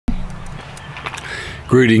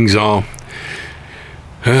Greetings all.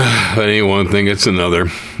 That ain't one thing, it's another.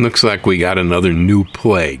 Looks like we got another new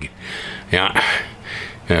plague. Yeah,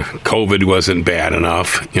 COVID wasn't bad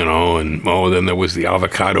enough, you know, and then there was the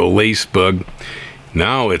avocado lace bug.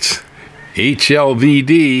 Now it's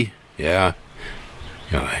HLVd, yeah.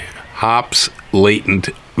 Hops latent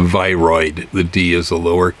viroid. The D is a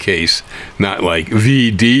lowercase, not like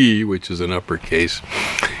VD, which is an uppercase.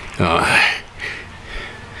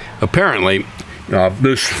 Apparently,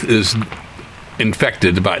 this is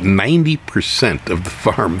infected about 90% of the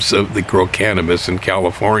farms that grow cannabis in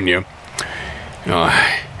California.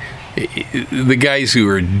 The guys who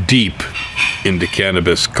are deep into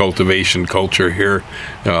cannabis cultivation culture here,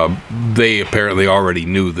 they apparently already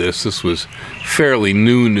knew this. This was fairly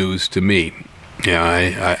new news to me.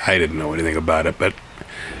 Yeah, I didn't know anything about it, but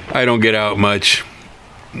I don't get out much.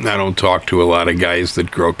 I don't talk to a lot of guys that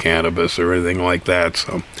grow cannabis or anything like that,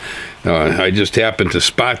 so I just happened to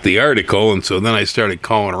spot the article, and so then I started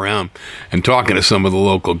calling around and talking to some of the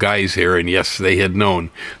local guys here, and yes, they had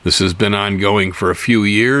known. This has been ongoing for a few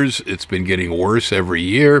years. It's been getting worse every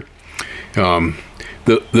year. The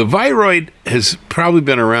viroid has probably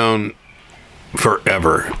been around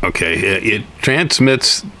forever, okay? It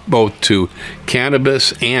transmits both to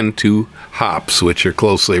cannabis and to hops, which are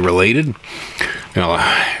closely related. Well,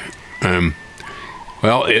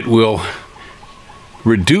 it will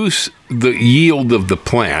reduce the yield of the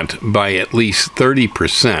plant by at least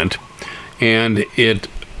 30%, and it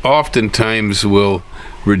oftentimes will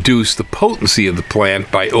reduce the potency of the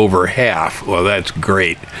plant by over half. Well, that's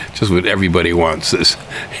great. Just what everybody wants is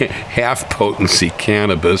half potency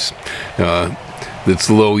cannabis that's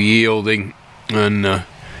low yielding, and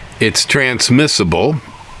it's transmissible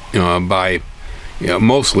by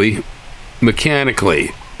mostly mechanically.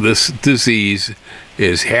 This disease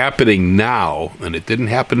is happening now, and it didn't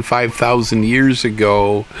happen 5,000 years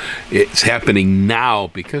ago. It's happening now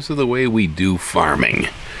because of the way we do farming.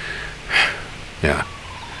 Yeah.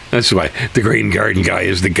 That's why the Green Garden guy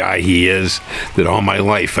is the guy he is, that all my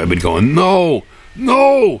life I've been going, no,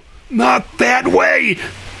 not that way.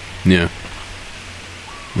 Yeah.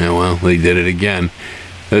 Yeah, well, they did it again.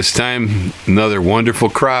 This time, another wonderful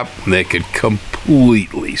crop. They could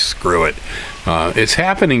completely screw it. It's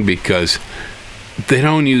happening because they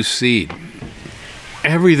don't use seed.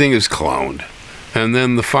 Everything is cloned. And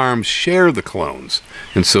then the farms share the clones.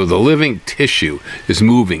 And so the living tissue is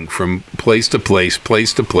moving from place to place,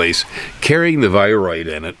 carrying the viroid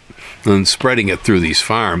in it and spreading it through these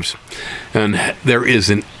farms. And there is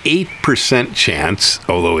an 8% chance,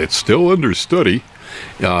 although it's still under study,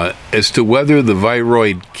 as to whether the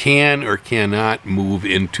viroid can or cannot move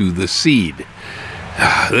into the seed.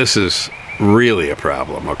 This is really a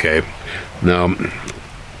problem, okay? Now,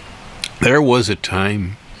 there was a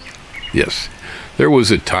time, yes, there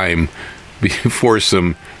was a time before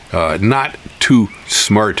some not too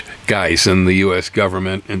smart guys in the U.S.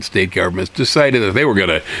 government and state governments decided that they were going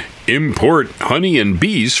to import honey and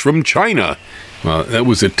bees from China. Well, that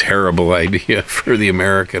was a terrible idea for the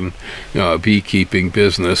American beekeeping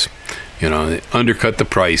business. You know, they undercut the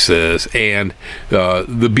prices, and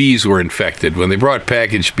the bees were infected. When they brought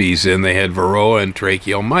packaged bees in, they had varroa and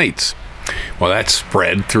tracheal mites. Well, that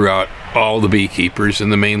spread throughout all the beekeepers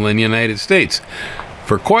in the mainland United States.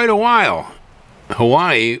 For quite a while,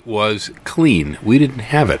 Hawaii was clean. We didn't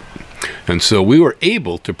have it. And so we were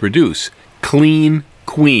able to produce clean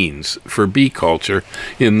queens for bee culture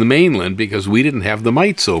in the mainland because we didn't have the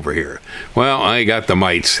mites over here. Well, I got the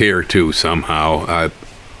mites here too somehow.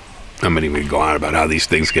 I'm not even going to go on about how these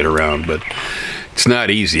things get around, but it's not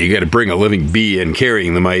easy. You got to bring a living bee in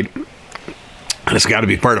carrying the mite, and it's got to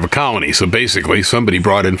be part of a colony. So basically, somebody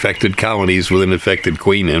brought infected colonies with an infected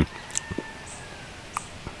queen in.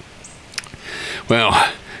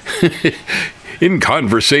 Well, in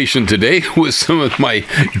conversation today with some of my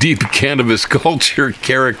deep cannabis culture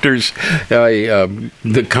characters,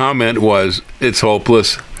 the comment was, it's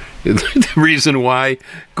hopeless. The reason why,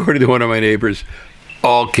 according to one of my neighbors,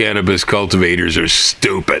 all cannabis cultivators are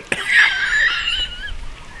stupid.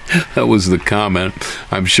 That was the comment.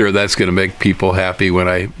 I'm sure that's going to make people happy when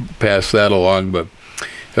I pass that along, but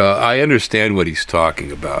I understand what he's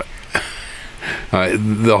talking about.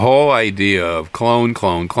 The whole idea of clone. They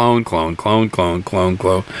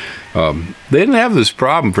didn't have this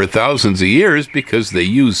problem for thousands of years because they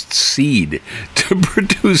used seed to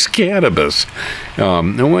produce cannabis.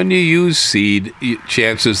 And when you use seed,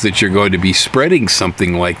 chances that you're going to be spreading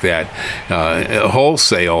something like that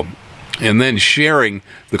wholesale and then sharing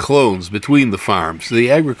the clones between the farms.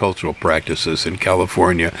 The agricultural practices in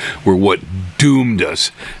California were what doomed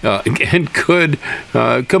us and could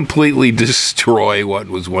completely destroy what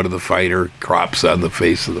was one of the finer crops on the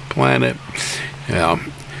face of the planet.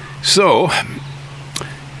 So,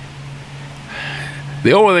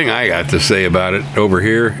 the only thing I got to say about it over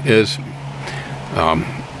here is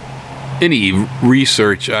any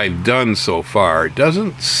research I've done so far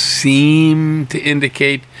doesn't seem to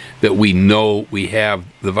indicate that we know we have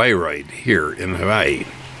the viroid here in Hawaii.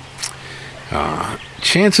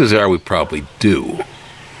 Chances are we probably do,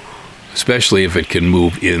 especially if it can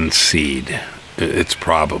move in seed. It's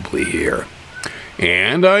probably here.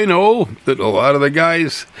 And I know that a lot of the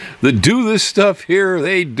guys that do this stuff here,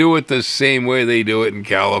 they do it the same way they do it in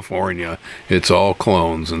California. It's all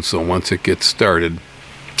clones, and so once it gets started,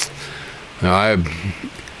 on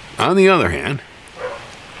the other hand,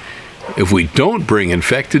 if we don't bring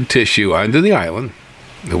infected tissue onto the island,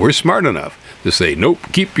 we're smart enough to say, nope,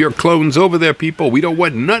 keep your clones over there, people. We don't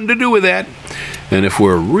want nothing to do with that. And if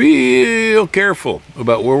we're real careful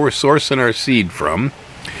about where we're sourcing our seed from,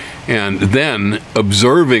 and then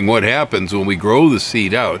observing what happens when we grow the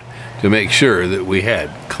seed out to make sure that we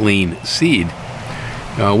had clean seed,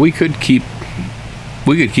 we could keep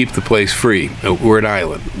the place free. We're an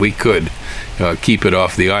island. We could keep it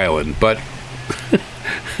off the island. But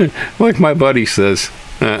like my buddy says,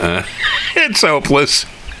 it's hopeless.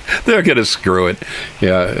 They're going to screw it.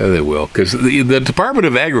 Yeah, they will. Because the Department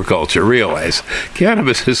of Agriculture realize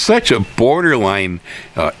cannabis is such a borderline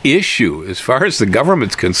issue as far as the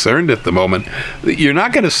government's concerned at the moment. You're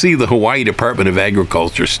not going to see the Hawaii Department of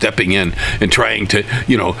Agriculture stepping in and trying to,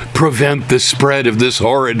 prevent the spread of this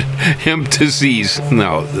horrid hemp disease.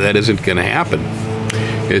 No, that isn't going to happen.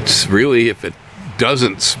 It's really, if it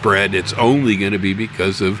doesn't spread, it's only going to be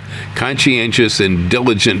because of conscientious and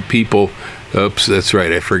diligent people. Oops, that's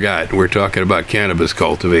right, I forgot. We're talking about cannabis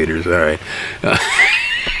cultivators. All right.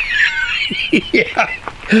 Yeah,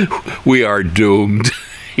 we are doomed.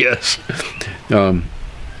 Yes.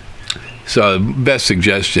 So the best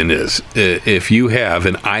suggestion is, if you have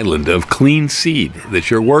an island of clean seed that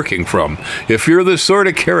you're working from, if you're the sort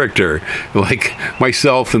of character like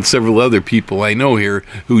myself and several other people I know here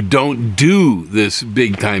who don't do this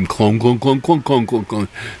big-time clone,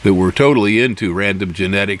 that we're totally into random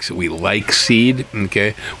genetics, we like seed,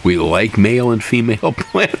 okay? We like male and female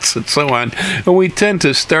plants and so on, and we tend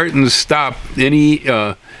to start and stop any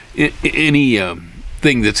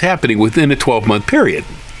thing that's happening within a 12-month period.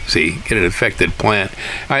 See, get an infected plant.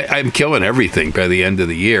 I'm killing everything by the end of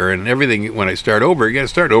the year, and everything, when I start over, you got to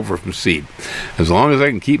start over from seed. As long as I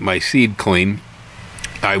can keep my seed clean,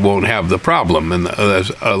 I won't have the problem. And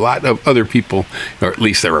there's a lot of other people, or at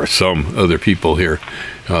least there are some other people here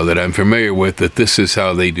that I'm familiar with, that this is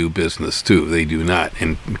how they do business too. They do not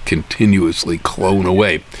and continuously clone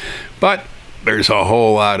away. But there's a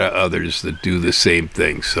whole lot of others that do the same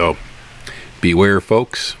thing. So beware,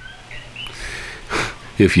 folks.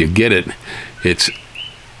 If you get it, it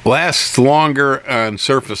lasts longer on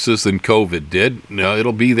surfaces than COVID did. Now,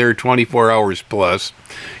 it'll be there 24 hours plus.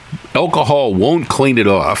 Alcohol won't clean it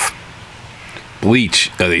off.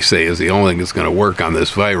 Bleach, they say, is the only thing that's going to work on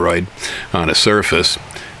this viroid on a surface.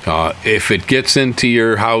 If it gets into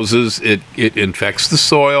your houses, it infects the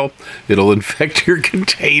soil. It'll infect your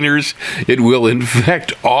containers. It will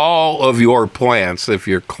infect all of your plants if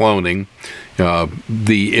you're cloning.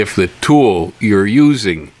 If the tool you're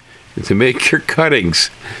using to make your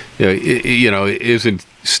cuttings, isn't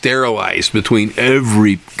sterilized between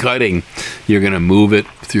every cutting, you're going to move it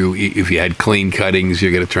through. If you had clean cuttings,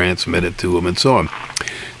 you're going to transmit it to them, and so on.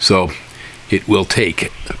 So it will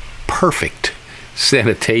take perfect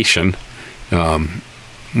sanitation,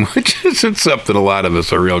 which isn't something a lot of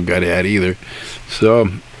us are real good at either. So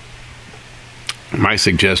my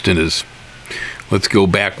suggestion is, let's go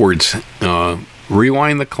backwards,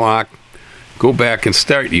 rewind the clock, go back and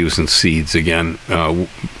start using seeds again.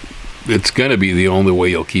 It's going to be the only way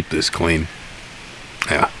you'll keep this clean.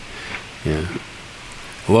 Yeah.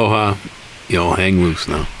 Aloha. Y'all hang loose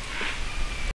now.